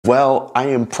Well, I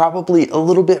am probably a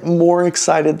little bit more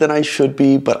excited than I should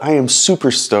be, but I am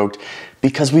super stoked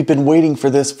because we've been waiting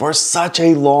for this for such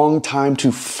a long time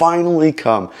to finally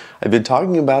come. I've been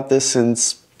talking about this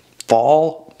since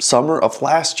summer of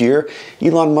last year.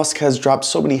 Elon Musk has dropped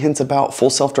so many hints about full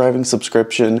self-driving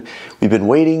subscription. We've been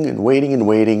waiting and waiting and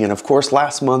waiting, and of course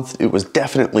last month it was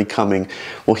definitely coming.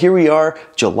 Well, here we are,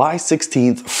 July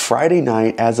 16th, Friday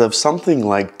night, as of something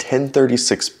like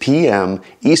 10:36 p.m.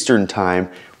 Eastern Time,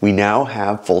 we now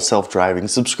have full self-driving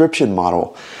subscription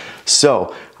model.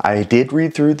 So I did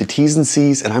read through the T's and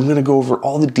C's, and I'm going to go over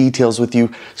all the details with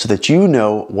you so that you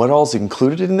know what all's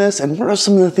included in this and what are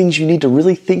some of the things you need to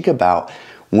really think about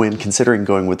when considering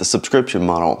going with the subscription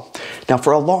model. Now,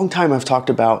 for a long time I've talked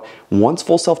about once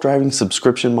full self-driving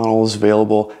subscription model is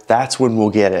available, that's when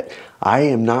we'll get it. I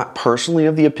am not personally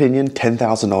of the opinion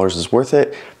 $10,000 is worth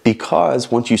it,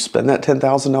 because once you spend that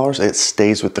 $10,000, it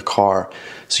stays with the car.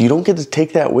 So you don't get to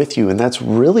take that with you, and that's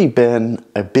really been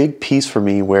a big piece for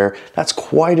me, where that's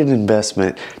quite an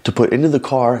investment to put into the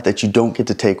car that you don't get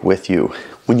to take with you.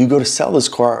 When you go to sell this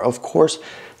car, of course,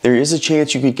 there is a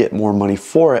chance you could get more money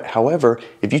for it. However,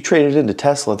 if you trade it into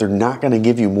Tesla, they're not going to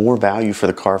give you more value for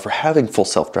the car for having full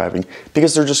self-driving,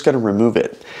 because they're just going to remove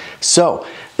it. So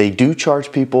they do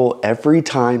charge people every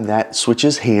time that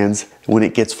switches hands when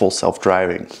it gets full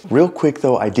self-driving. Real quick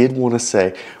though, I did want to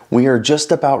say we are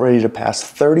just about ready to pass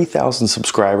 30,000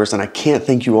 subscribers, and I can't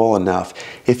thank you all enough.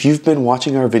 If you've been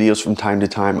watching our videos from time to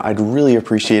time, I'd really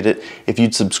appreciate it if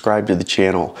you'd subscribe to the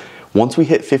channel. Once we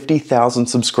hit 50,000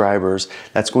 subscribers,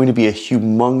 that's going to be a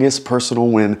humongous personal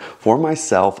win for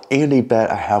myself and a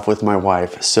bet I have with my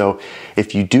wife. So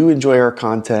if you do enjoy our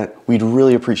content, we'd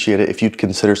really appreciate it if you'd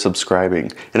consider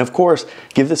subscribing. And of course,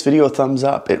 give this video a thumbs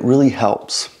up. It really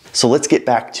helps. So let's get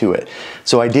back to it.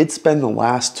 So I did spend the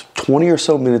last 20 or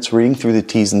so minutes reading through the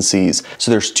T's and C's.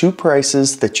 So there's two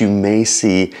prices that you may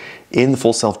see in the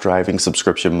full self-driving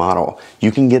subscription model.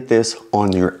 You can get this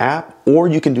on your app, or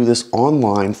you can do this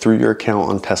online through your account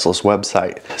on Tesla's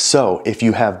website. So if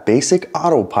you have basic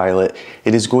autopilot,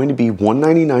 it is going to be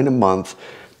 $199 a month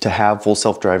to have full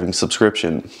self-driving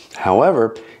subscription.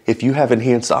 However, if you have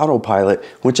enhanced autopilot,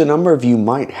 which a number of you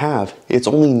might have, it's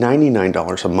only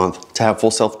 $99 a month to have full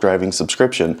self-driving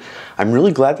subscription. I'm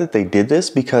really glad that they did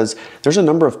this, because there's a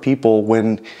number of people,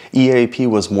 when EAP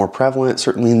was more prevalent,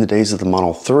 certainly in the days of the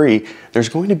Model 3, there's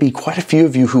going to be quite a few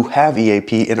of you who have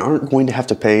EAP and aren't going to have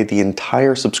to pay the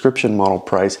entire subscription model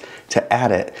price to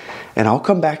add it. And I'll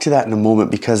come back to that in a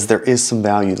moment, because there is some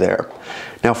value there.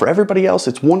 Now for everybody else,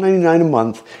 it's $199 a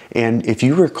month, and if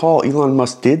you recall, Elon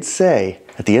Musk did say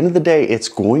at the end of the day, it's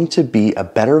going to be a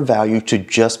better value to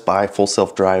just buy full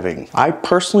self-driving. I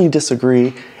personally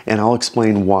disagree, and I'll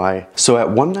explain why. So at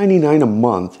 $199 a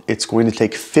month, it's going to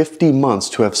take 50 months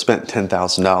to have spent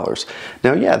 $10,000.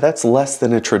 Now, yeah, that's less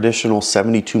than a traditional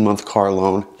 72-month car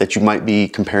loan that you might be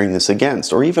comparing this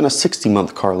against, or even a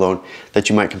 60-month car loan that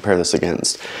you might compare this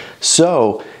against.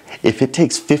 So if it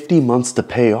takes 50 months to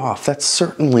pay off, that's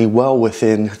certainly well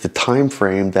within the time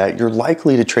frame that you're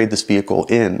likely to trade this vehicle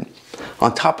in.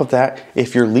 On top of that,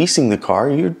 if you're leasing the car,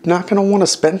 you're not going to want to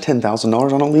spend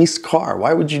 $10,000 on a leased car.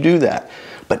 Why would you do that?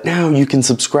 But now you can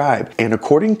subscribe. And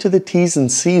according to the T's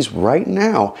and C's right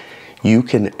now, you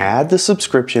can add the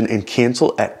subscription and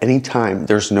cancel at any time.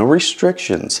 There's no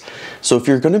restrictions. So if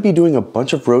you're going to be doing a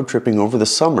bunch of road tripping over the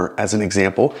summer, as an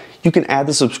example, you can add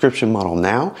the subscription model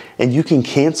now, and you can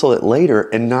cancel it later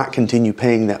and not continue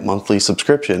paying that monthly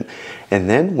subscription. And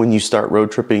then when you start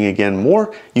road tripping again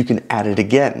more, you can add it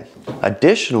again.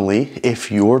 Additionally,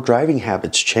 if your driving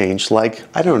habits change, like,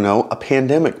 I don't know, a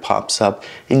pandemic pops up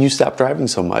and you stop driving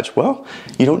so much, well,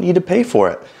 you don't need to pay for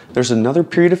it. There's another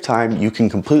period of time you can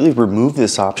completely remove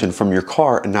this option from your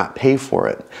car and not pay for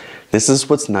it. This is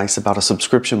what's nice about a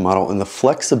subscription model and the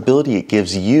flexibility it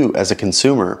gives you as a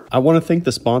consumer. I want to thank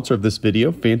the sponsor of this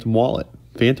video, Phantom Wallet.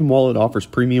 Phantom Wallet offers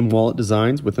premium wallet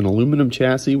designs with an aluminum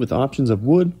chassis with options of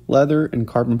wood, leather, and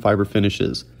carbon fiber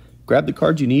finishes. Grab the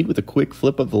card you need with a quick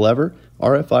flip of the lever.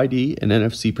 RFID and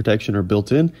NFC protection are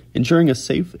built in, ensuring a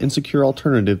safe and secure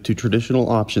alternative to traditional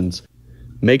options.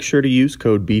 Make sure to use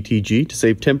code BTG to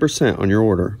save 10% on your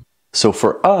order. So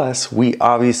for us, we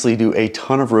obviously do a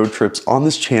ton of road trips on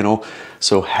this channel,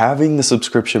 so having the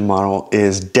subscription model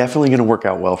is definitely going to work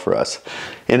out well for us.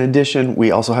 In addition, we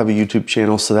also have a YouTube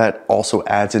channel, so that also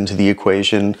adds into the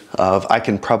equation of I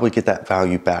can probably get that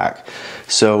value back.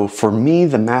 So for me,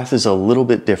 the math is a little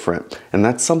bit different, and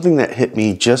that's something that hit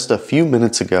me just a few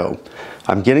minutes ago.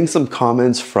 I'm getting some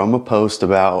comments from a post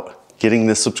about getting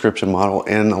this subscription model,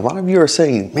 and a lot of you are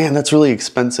saying, man, that's really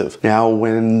expensive. Now,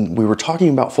 when we were talking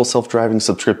about full self-driving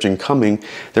subscription coming,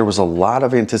 there was a lot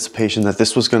of anticipation that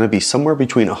this was going to be somewhere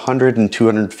between $100 and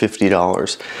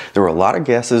 $250. There were a lot of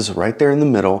guesses right there in the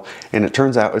middle, and it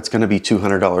turns out it's going to be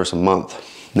 $200 a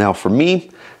month. Now, for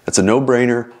me, that's a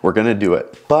no-brainer. We're gonna do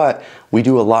it. But we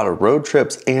do a lot of road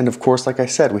trips, and of course, like I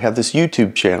said, we have this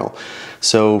YouTube channel.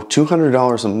 So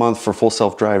 $200 a month for full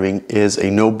self-driving is a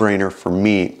no-brainer for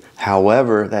me.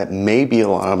 However, that may be a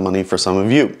lot of money for some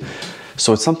of you.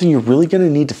 So it's something you're really gonna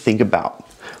need to think about.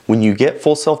 When you get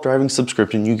full self-driving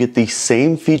subscription, you get the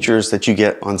same features that you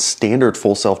get on standard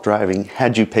full self-driving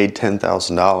had you paid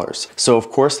 $10,000. So of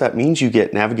course that means you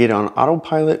get navigate on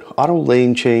autopilot, auto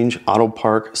lane change, auto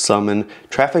park, summon,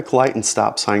 traffic light and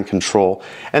stop sign control,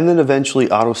 and then eventually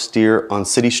auto steer on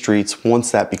city streets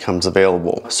once that becomes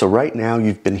available. So right now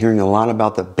you've been hearing a lot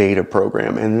about the beta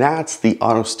program, and that's the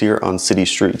auto steer on city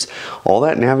streets. All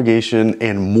that navigation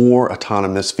and more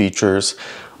autonomous features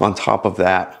on top of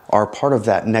that are part of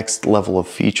that next level of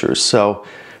features. So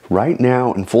right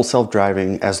now in full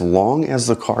self-driving, as long as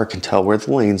the car can tell where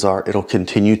the lanes are, it'll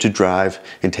continue to drive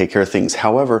and take care of things.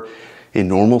 However, in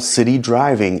normal city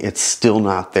driving, it's still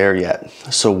not there yet.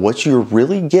 So what you're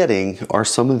really getting are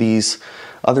some of these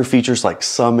other features like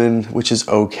summon, which is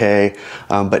okay,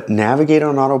 but navigate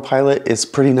on autopilot is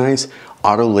pretty nice.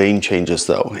 Auto lane changes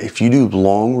though. If you do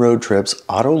long road trips,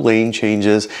 auto lane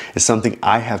changes is something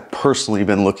I have personally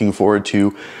been looking forward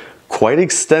to quite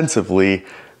extensively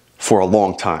for a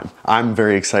long time. I'm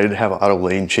very excited to have auto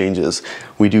lane changes.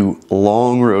 We do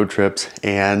long road trips,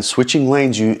 and switching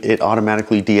lanes, it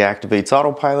automatically deactivates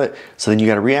autopilot. So then you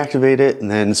got to reactivate it and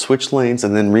then switch lanes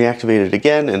and then reactivate it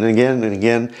again and again and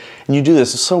again. And you do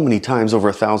this so many times over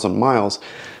 1,000 miles.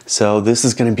 So this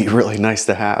is going to be really nice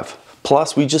to have.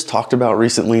 Plus, we just talked about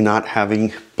recently not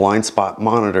having blind spot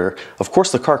monitor. Of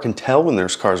course, the car can tell when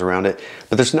there's cars around it,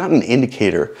 but there's not an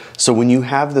indicator. So when you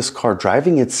have this car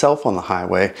driving itself on the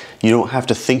highway, you don't have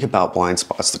to think about blind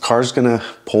spots. The car's gonna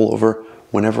pull over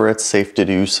whenever it's safe to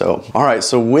do so. All right,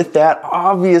 so with that,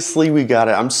 obviously we got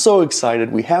it. I'm so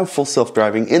excited. We have full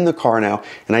self-driving in the car now,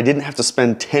 and I didn't have to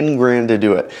spend 10 grand to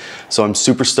do it. So I'm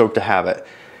super stoked to have it.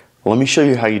 Let me show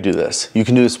you how you do this. You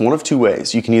can do this one of two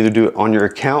ways. You can either do it on your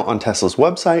account on Tesla's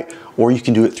website, or you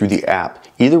can do it through the app.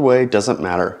 Either way, doesn't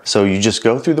matter. So you just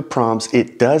go through the prompts.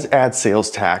 It does add sales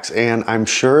tax, and I'm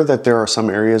sure that there are some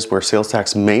areas where sales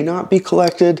tax may not be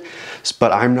collected,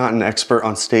 but I'm not an expert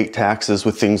on state taxes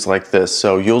with things like this.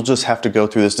 So you'll just have to go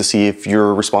through this to see if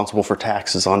you're responsible for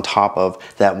taxes on top of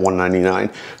that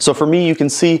 $199. So for me, you can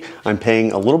see I'm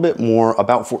paying a little bit more,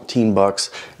 about 14 bucks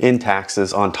in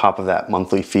taxes on top of that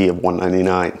monthly fee of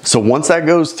 $199. So once that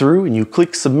goes through and you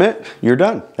click submit, you're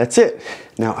done. That's it.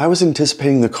 Now, I was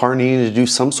anticipating the car needing to do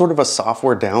some sort of a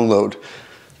software download,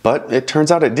 but it turns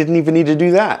out it didn't even need to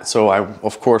do that. So I,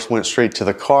 of course, went straight to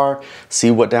the car, see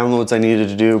what downloads I needed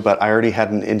to do, but I already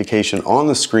had an indication on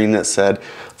the screen that said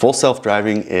full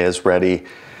self-driving is ready.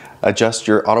 Adjust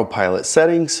your autopilot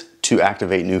settings to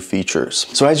activate new features.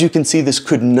 So as you can see, this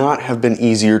could not have been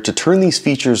easier to turn these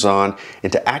features on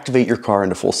and to activate your car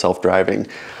into full self-driving.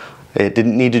 It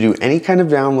didn't need to do any kind of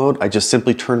download. I just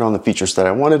simply turned on the features that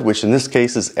I wanted, which in this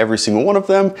case is every single one of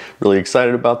them. Really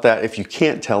excited about that if you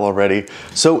can't tell already.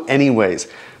 So anyways,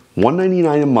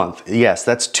 $199 a month. Yes,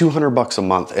 that's 200 bucks a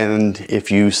month. And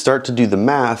if you start to do the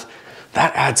math,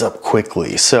 that adds up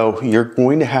quickly. So you're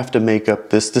going to have to make up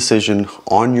this decision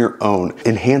on your own.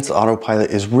 Enhanced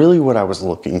autopilot is really what I was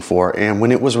looking for. And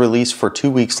when it was released for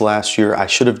 2 weeks last year, I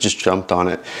should have just jumped on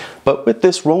it. But with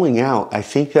this rolling out, I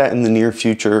think that in the near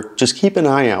future, just keep an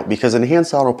eye out because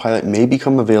enhanced autopilot may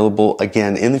become available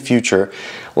again in the future.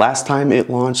 Last time it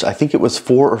launched, I think it was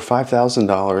 $4,000 or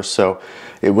 $5,000. So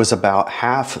it was about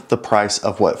half the price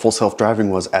of what full self-driving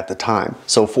was at the time.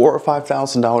 So $4,000 or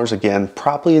 $5,000 again,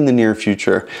 probably in the near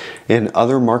future. In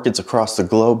other markets across the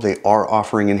globe, they are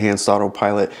offering enhanced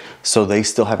autopilot, so they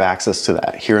still have access to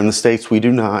that. Here in the States, we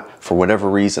do not, for whatever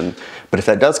reason. But if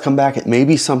that does come back, it may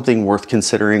be something worth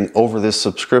considering over this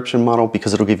subscription model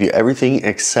because it'll give you everything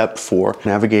except for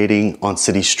navigating on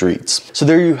city streets. So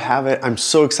there you have it. I'm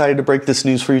so excited to break this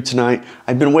news for you tonight.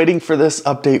 I've been waiting for this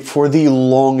update for the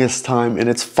longest time, and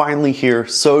it's finally here.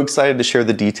 So excited to share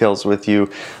the details with you.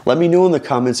 Let me know in the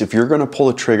comments if you're gonna pull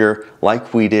a trigger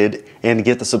like we did and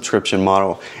get the subscription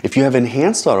model. If you have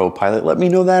enhanced autopilot, let me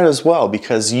know that as well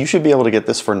because you should be able to get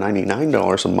this for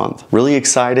 $99 a month. Really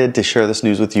excited to share this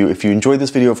news with you. If you enjoyed this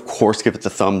video, of course, give it the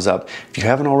thumbs up. If you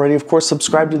haven't already, of course,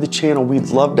 subscribe to the channel. We'd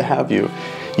love to have you.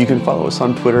 You can follow us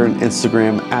on Twitter and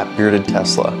Instagram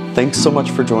 @BeardedTesla. Thanks so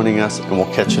much for joining us, and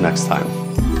we'll catch you next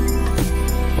time.